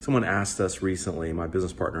Someone asked us recently, my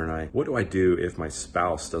business partner and I, what do I do if my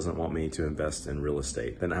spouse doesn't want me to invest in real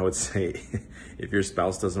estate? Then I would say, if your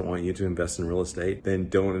spouse doesn't want you to invest in real estate, then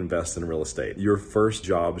don't invest in real estate. Your first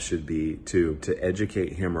job should be to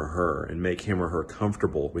educate him or her and make him or her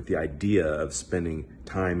comfortable with the idea of spending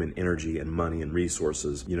time and energy and money and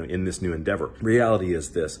resources, in this new endeavor. Reality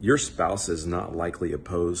is this: your spouse is not likely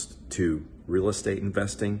opposed to real estate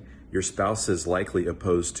investing. Your spouse is likely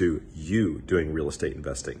opposed to you doing real estate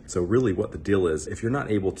investing. So really what the deal is, if you're not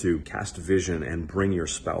able to cast vision and bring your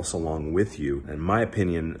spouse along with you, and my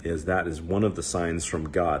opinion is that is one of the signs from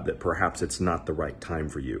God that perhaps it's not the right time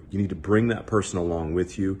for you. You need to bring that person along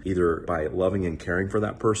with you, either by loving and caring for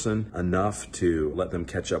that person enough to let them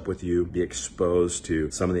catch up with you, be exposed to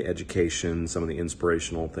some of the education, some of the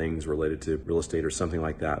inspirational things related to real estate or something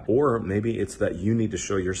like that. Or maybe it's that you need to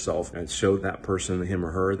show yourself and show that person, him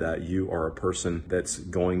or her, that you are a person that's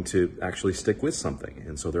going to actually stick with something.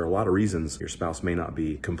 And so there are a lot of reasons your spouse may not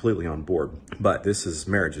be completely on board. But this is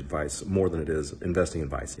marriage advice more than it is investing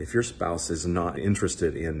advice. If your spouse is not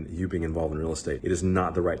interested in you being involved in real estate, it is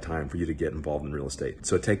not the right time for you to get involved in real estate.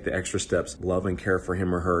 So take the extra steps, love and care for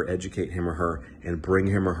him or her, educate him or her, and bring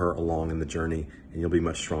him or her along in the journey, and you'll be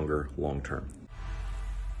much stronger long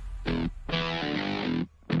term.